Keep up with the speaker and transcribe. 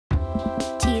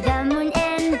to the moon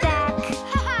and back.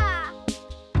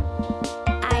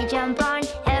 I jump on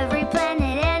every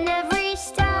planet and every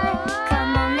star.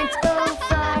 Come on, let's go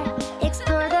far.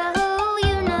 Explore the whole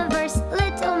universe,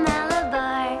 little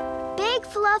Malabar. Big,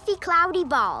 fluffy, cloudy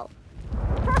ball.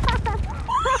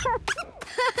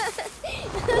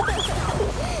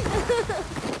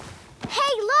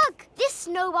 Hey, look! This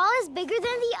snowball is bigger than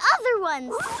the other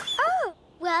ones. Oh,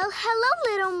 well, hello,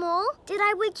 little mole. Did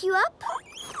I wake you up?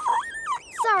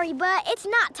 Sorry, but it's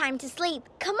not time to sleep.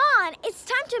 Come on, it's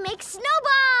time to make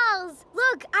snowballs.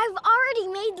 Look, I've already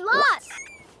made lots.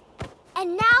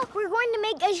 And now we're going to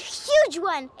make a huge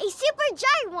one, a super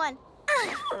giant one.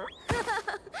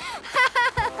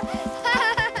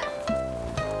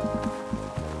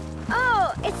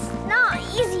 Oh, it's not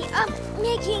easy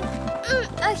making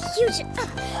a huge,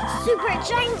 super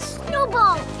giant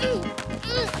snowball.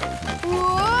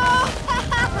 Whoa!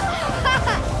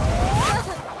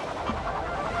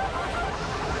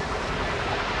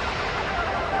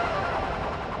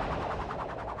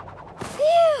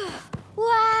 Phew!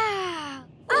 Wow!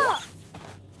 Oh!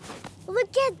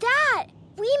 Look at that!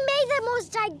 We made the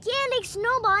most gigantic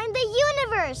snowball in the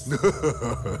universe!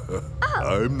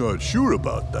 I'm not sure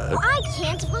about that. I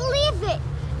can't believe it!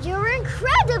 You're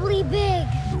incredibly big!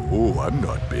 No, I'm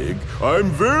not big. I'm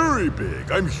very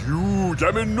big. I'm huge.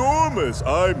 I'm enormous.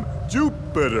 I'm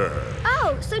Jupiter.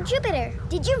 Oh, so Jupiter,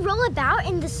 did you roll about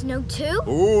in the snow too?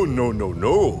 Oh, no.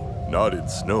 Not in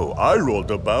snow. I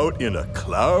rolled about in a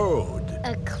cloud.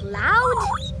 A cloud?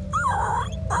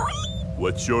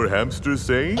 What's your hamster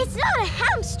saying? It's not a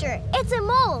hamster. It's a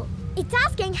mole. It's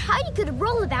asking how you could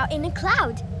roll about in a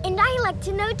cloud. And I like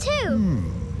to know too.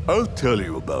 I'll tell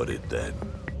you about it then.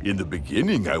 In the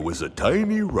beginning, I was a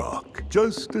tiny rock.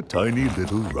 Just a tiny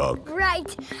little rock.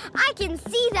 Right. I can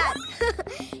see that.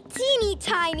 Teeny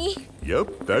tiny.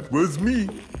 Yep, that was me.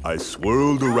 I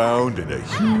swirled around in a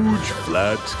huge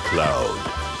flat cloud.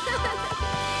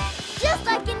 Just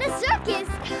like in a circus.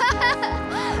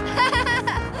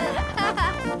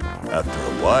 After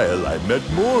a while, I met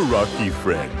more rocky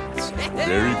friends.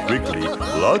 Very quickly,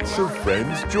 lots of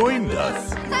friends joined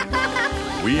us.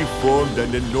 We formed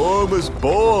an enormous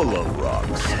ball of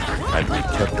rocks, and we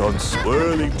kept on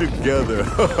swirling together.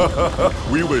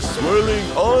 We were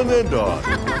swirling on and on.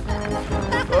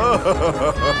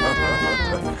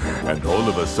 And all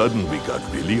of a sudden, we got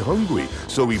really hungry,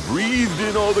 so we breathed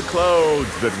in all the clouds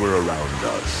that were around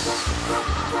us.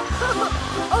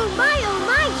 Oh my,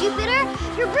 Jupiter!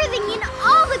 You're breathing in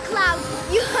all the clouds,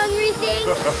 you hungry thing!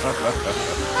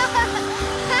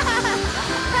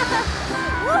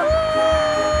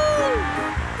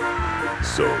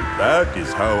 So that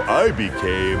is how I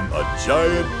became a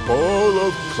giant ball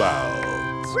of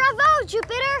clouds. Bravo,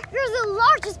 Jupiter! You're the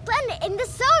largest planet in the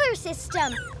solar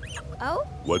system. Oh?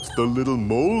 What's the little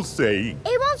mole saying?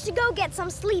 It wants to go get some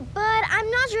sleep, but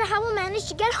I'm not sure how we'll manage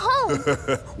to get home.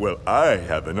 Well, I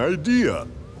have an idea.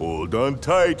 Hold on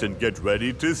tight and get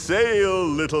ready to sail,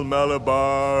 little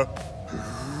Malabar.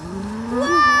 Whoa!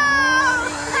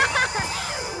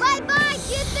 Bye-bye,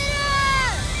 Jupiter!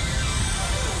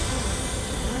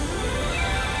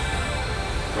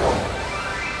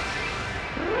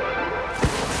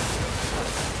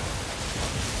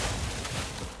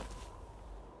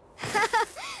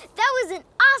 That was an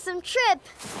awesome trip.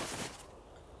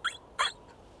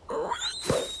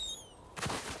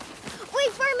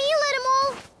 Wait for me, little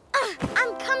mole.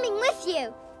 I'm coming with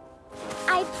you.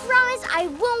 I promise I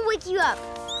won't wake you up.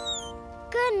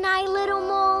 Good night, little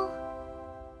mole.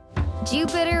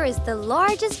 Jupiter is the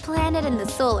largest planet in the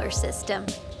solar system.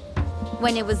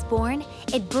 When it was born,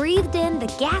 it breathed in the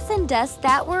gas and dust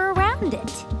that were around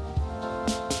it.